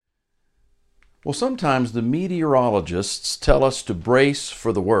Well, sometimes the meteorologists tell us to brace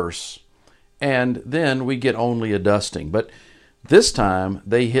for the worst, and then we get only a dusting. But this time,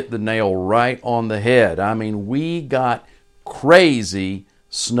 they hit the nail right on the head. I mean, we got crazy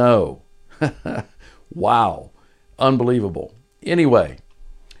snow. Wow. Unbelievable. Anyway,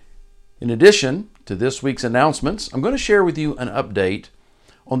 in addition to this week's announcements, I'm going to share with you an update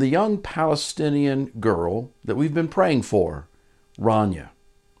on the young Palestinian girl that we've been praying for, Rania.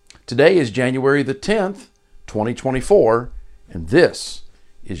 Today is January the 10th, 2024, and this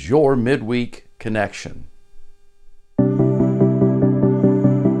is your Midweek Connection.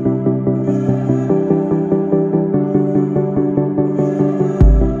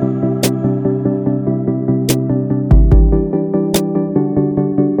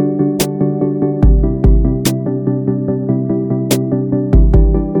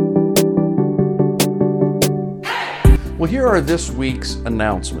 Well, here are this week's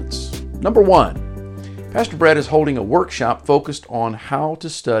announcements. Number one, Pastor Brett is holding a workshop focused on how to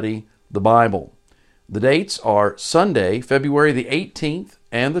study the Bible. The dates are Sunday, February the 18th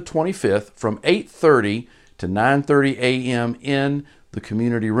and the 25th from 8:30 to 9:30 a.m. in the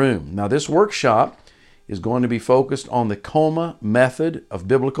community room. Now, this workshop is going to be focused on the COMA method of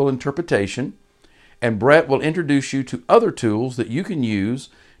biblical interpretation, and Brett will introduce you to other tools that you can use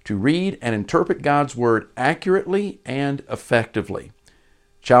to read and interpret God's Word accurately and effectively.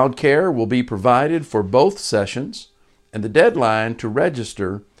 Child care will be provided for both sessions, and the deadline to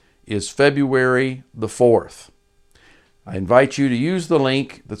register is February the 4th. I invite you to use the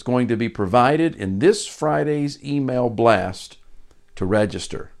link that's going to be provided in this Friday's email blast to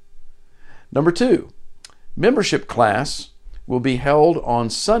register. Number two, membership class will be held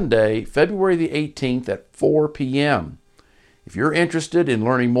on Sunday, February the 18th at 4 p.m. If you're interested in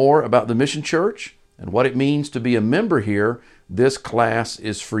learning more about the Mission Church and what it means to be a member here, this class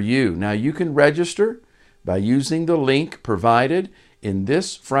is for you. Now, you can register by using the link provided in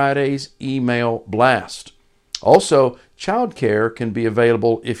this Friday's email blast. Also, childcare can be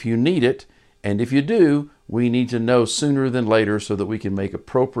available if you need it, and if you do, we need to know sooner than later so that we can make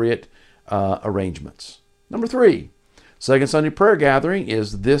appropriate arrangements. Number three, Second Sunday Prayer Gathering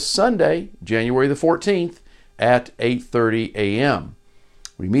is this Sunday, January the 14th, at 8:30 a.m.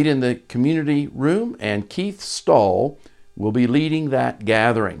 We meet in the community room, and Keith Stahl will be leading that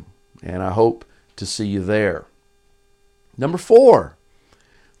gathering, and I hope to see you there. Number four,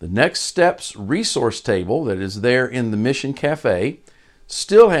 the Next Steps resource table that is there in the Mission Cafe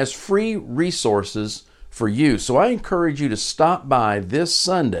still has free resources for you. So I encourage you to stop by this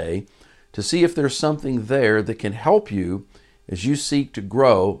Sunday to see if there's something there that can help you as you seek to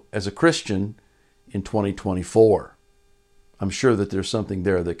grow as a Christian in 2024. I'm sure that there's something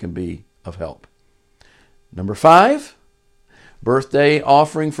there that can be of help. Number five, birthday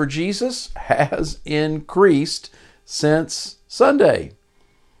offering for Jesus has increased since Sunday.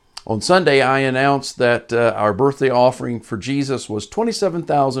 On Sunday, I announced that our birthday offering for Jesus was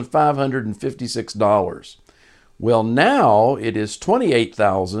 $27,556. Well, now it is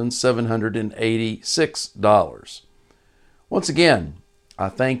 $28,786. Once again, I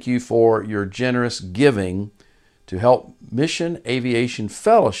thank you for your generous giving to help Mission Aviation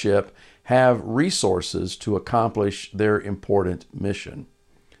Fellowship have resources to accomplish their important mission.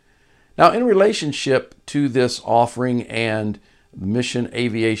 Now, in relationship to this offering and Mission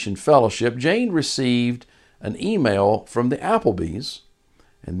Aviation Fellowship, Jane received an email from the Applebys,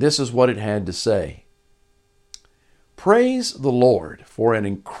 and this is what it had to say. Praise the Lord for an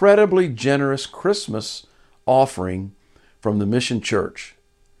incredibly generous Christmas offering from the Mission Church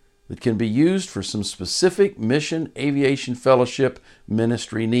that can be used for some specific Mission Aviation Fellowship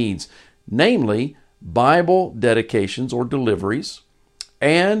ministry needs, namely Bible dedications or deliveries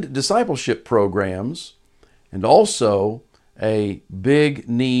and discipleship programs, and also a big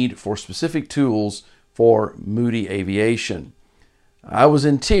need for specific tools for Moody Aviation. I was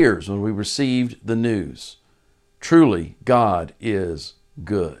in tears when we received the news. Truly, God is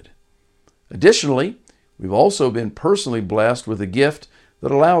good. Additionally, we've also been personally blessed with a gift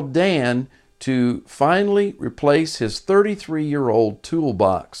that allowed Dan to finally replace his 33-year-old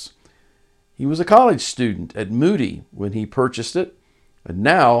toolbox. He was a college student at Moody when he purchased it, and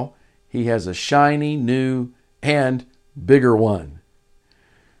now he has a shiny, new, and bigger one.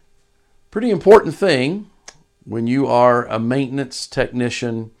 Pretty important thing when you are a maintenance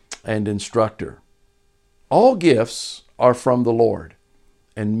technician and instructor. All gifts are from the Lord,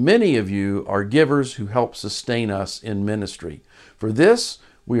 and many of you are givers who help sustain us in ministry. For this,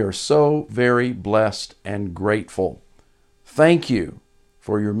 we are so very blessed and grateful. Thank you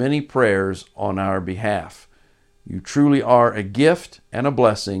for your many prayers on our behalf. You truly are a gift and a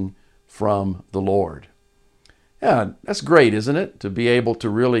blessing from the Lord. Yeah, that's great, isn't it? To be able to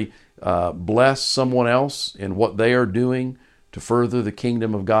really bless someone else in what they are doing to further the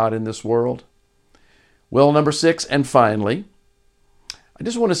kingdom of God in this world. Well, number 6, and finally, I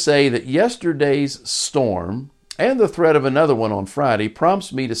just want to say that yesterday's storm and the threat of another one on Friday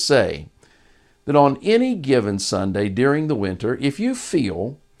prompts me to say that on any given Sunday during the winter, if you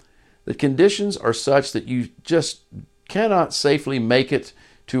feel that conditions are such that you just cannot safely make it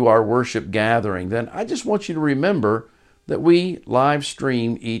to our worship gathering, then I just want you to remember that we live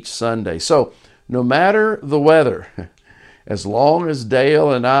stream each Sunday. So no matter the weather, as long as Dale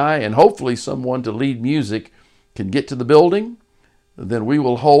and I, and hopefully someone to lead music, can get to the building, then we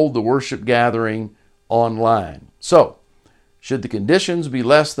will hold the worship gathering online. So, should the conditions be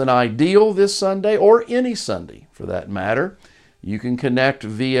less than ideal this Sunday, or any Sunday for that matter, you can connect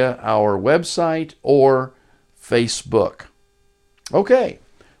via our website or Facebook. Okay,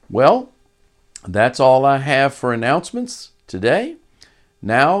 well, that's all I have for announcements today.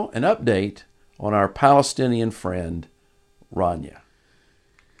 Now, an update on our Palestinian friend, Rania.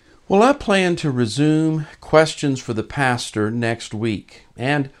 Well, I plan to resume questions for the pastor next week,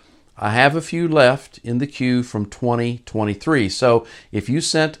 and I have a few left in the queue from 2023. So if you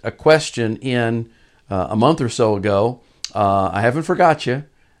sent a question in a month or so ago, I haven't forgot you,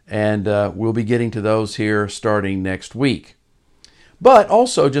 and we'll be getting to those here starting next week. But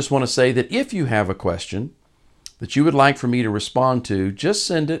also just want to say that if you have a question that you would like for me to respond to, just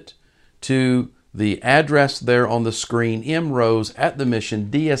send it to the address there on the screen,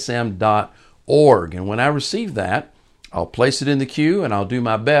 mrose@themissiondsm.org. And when I receive that, I'll place it in the queue and I'll do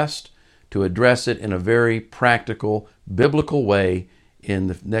my best to address it in a very practical, biblical way in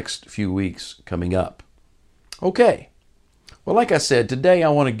the next few weeks coming up. Okay. Well, like I said, today I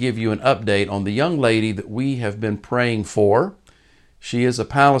want to give you an update on the young lady that we have been praying for. She is a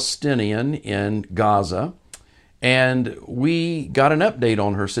Palestinian in Gaza, and we got an update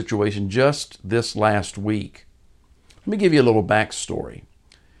on her situation just this last week. Let me give you a little backstory.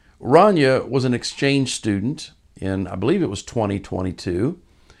 Rania was an exchange student in, I believe it was 2022,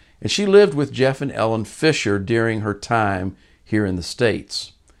 and she lived with Jeff and Ellen Fisher during her time here in the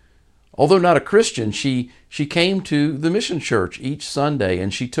States. Although not a Christian, she came to the Mission Church each Sunday,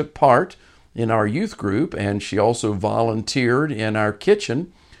 and she took part in our youth group, and she also volunteered in our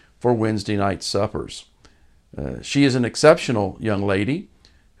kitchen for Wednesday night suppers. She is an exceptional young lady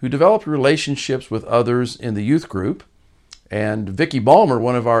who developed relationships with others in the youth group, and Vicki Balmer,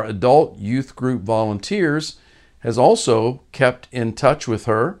 one of our adult youth group volunteers, has also kept in touch with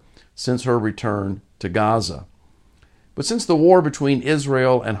her since her return to Gaza. But since the war between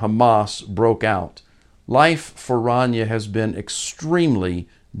Israel and Hamas broke out, life for Rania has been extremely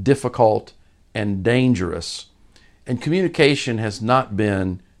difficult and dangerous, and communication has not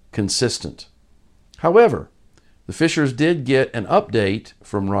been consistent. However, the Fishers did get an update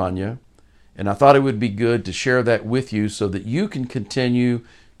from Rania, and I thought it would be good to share that with you so that you can continue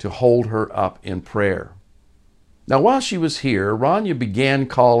to hold her up in prayer. Now, while she was here, Rania began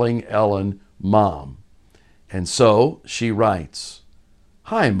calling Ellen Mom. And so she writes,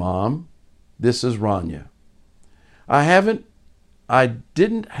 "Hi, Mom. This is Rania. I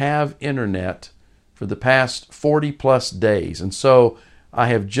didn't have internet for the past 40 plus days, and so I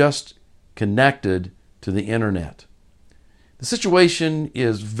have just connected to the internet. The situation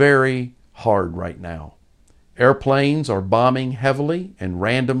is very hard right now. Airplanes are bombing heavily and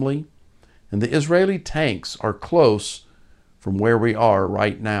randomly, and the Israeli tanks are close from where we are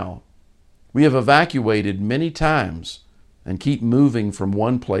right now. We have evacuated many times and keep moving from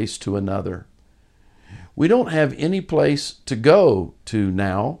one place to another. We don't have any place to go to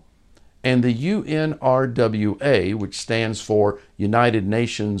now, and the UNRWA, which stands for United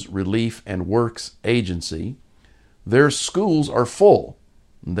Nations Relief and Works Agency, their schools are full.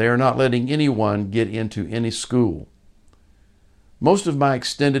 They are not letting anyone get into any school. Most of my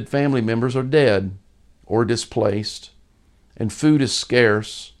extended family members are dead or displaced, and food is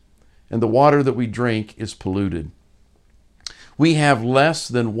scarce, and the water that we drink is polluted. We have less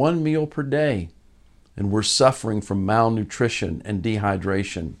than one meal per day, and we're suffering from malnutrition and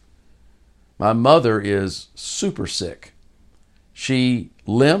dehydration. My mother is super sick. She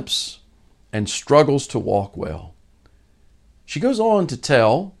limps and struggles to walk well. She goes on to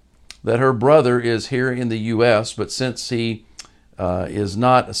tell that her brother is here in the U.S., but since he is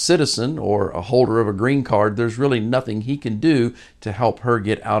not a citizen or a holder of a green card, there's really nothing he can do to help her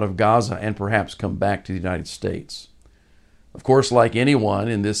get out of Gaza and perhaps come back to the United States. Of course, like anyone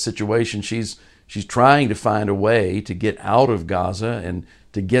in this situation, she's trying to find a way to get out of Gaza and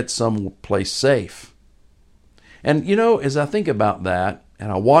to get someplace safe. And, as I think about that,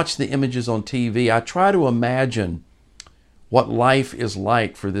 and I watch the images on TV, I try to imagine what life is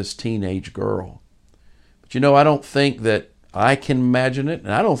like for this teenage girl. But I don't think that I can imagine it,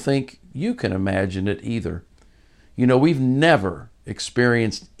 and I don't think you can imagine it either. We've never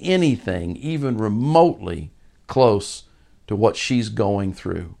experienced anything even remotely close to what she's going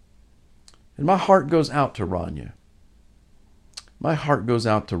through. And my heart goes out to Rania. My heart goes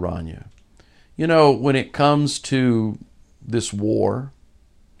out to Rania. When it comes to this war,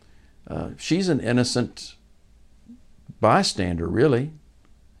 she's an innocent bystander, really.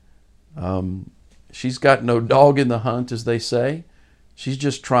 She's got no dog in the hunt, as they say. She's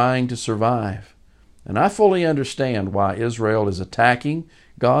just trying to survive. And I fully understand why Israel is attacking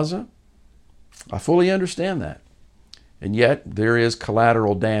Gaza. I fully understand that. And yet, there is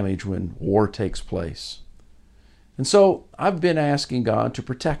collateral damage when war takes place. And so, I've been asking God to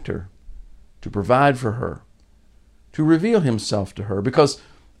protect her, to provide for her, to reveal Himself to her, because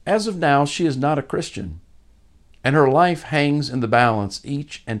as of now, she is not a Christian, and her life hangs in the balance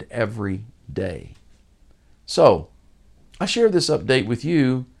each and every day. So, I share this update with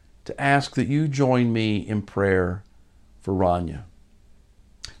you to ask that you join me in prayer for Rania.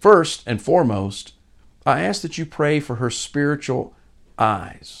 First and foremost, I ask that you pray for her spiritual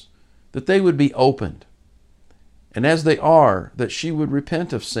eyes, that they would be opened, and as they are, that she would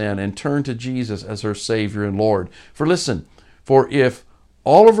repent of sin and turn to Jesus as her Savior and Lord. For listen, for if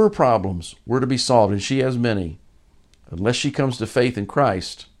all of her problems were to be solved, and she has many, unless she comes to faith in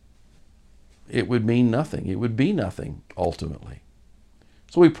Christ, it would mean nothing. It would be nothing, ultimately.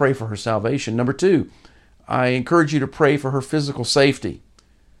 So we pray for her salvation. Number two, I encourage you to pray for her physical safety.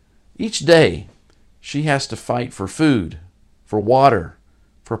 Each day, she has to fight for food, for water,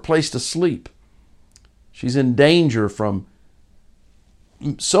 for a place to sleep. She's in danger from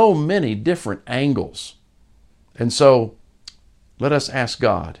so many different angles. And so, let us ask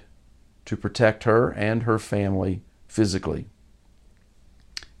God to protect her and her family physically.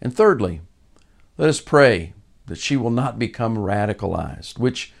 And thirdly, let us pray that she will not become radicalized,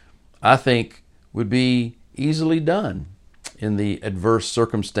 which I think would be easily done in the adverse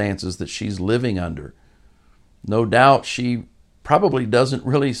circumstances that she's living under. No doubt she probably doesn't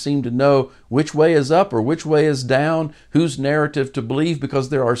really seem to know which way is up or which way is down, whose narrative to believe, because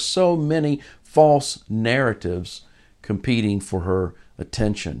there are so many false narratives competing for her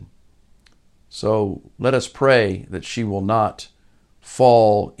attention. So let us pray that she will not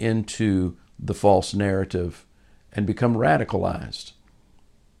fall into the false narrative and become radicalized.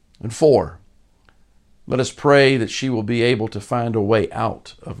 And 4, let us pray that she will be able to find a way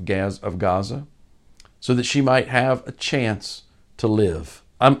out of Gaza so that she might have a chance to live.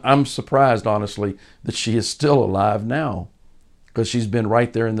 I'm surprised, honestly, that she is still alive now, because she's been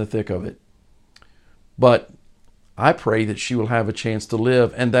right there in the thick of it. But I pray that she will have a chance to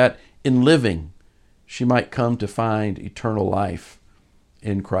live, and that in living, she might come to find eternal life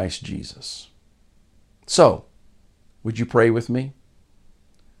in Christ Jesus. So, would you pray with me?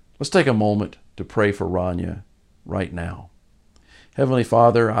 Let's take a moment to pray for Rania right now. Heavenly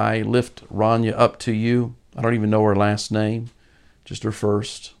Father, I lift Rania up to you. I don't even know her last name, just her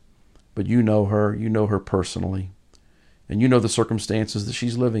first. But you know her personally. And you know the circumstances that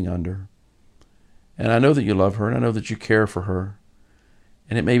she's living under. And I know that you love her, and I know that you care for her.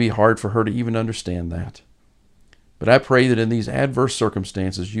 And it may be hard for her to even understand that. But I pray that in these adverse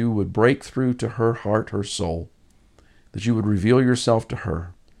circumstances, you would break through to her heart, her soul, that you would reveal yourself to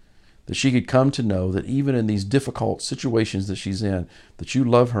her, that she could come to know that even in these difficult situations that she's in, that you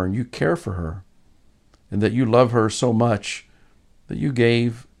love her and you care for her, and that you love her so much that you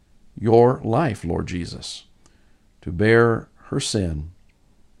gave your life, Lord Jesus, to bear her sin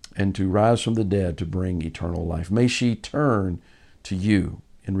and to rise from the dead to bring eternal life. May she turn to you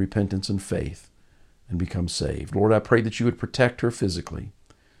in repentance and faith and become saved. Lord, I pray that you would protect her physically.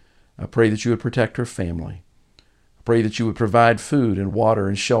 I pray that you would protect her family. I pray that you would provide food and water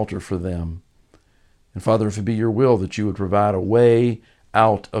and shelter for them. And Father, if it be your will, that you would provide a way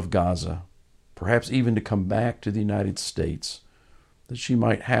out of Gaza, perhaps even to come back to the United States, that she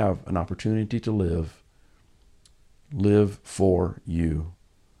might have an opportunity to live for you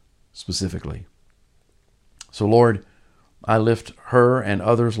specifically. So Lord, I lift her and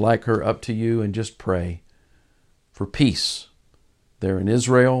others like her up to you and just pray for peace there in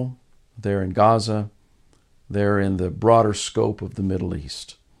Israel, there in Gaza, there in the broader scope of the Middle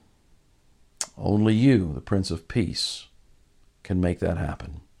East. Only you, the Prince of Peace, can make that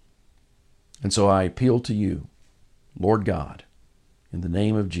happen. And so I appeal to you, Lord God, in the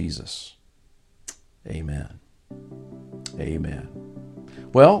name of Jesus. Amen. Amen.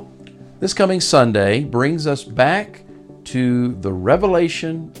 Well, this coming Sunday brings us back to the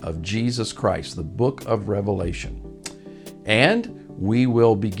revelation of Jesus Christ, the book of Revelation. And we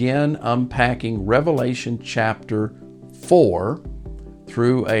will begin unpacking Revelation chapter 4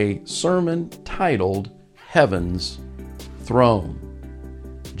 through a sermon titled Heaven's Throne.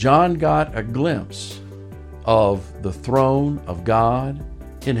 John got a glimpse of the throne of God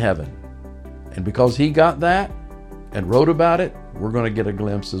in heaven. And because he got that and wrote about it, we're going to get a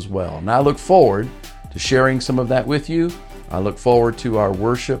glimpse as well. And I look forward to sharing some of that with you. I look forward to our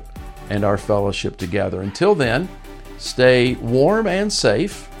worship and our fellowship together. Until then, stay warm and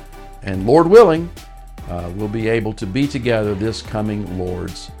safe, and Lord willing, we'll be able to be together this coming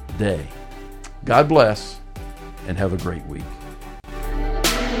Lord's Day. God bless, and have a great week.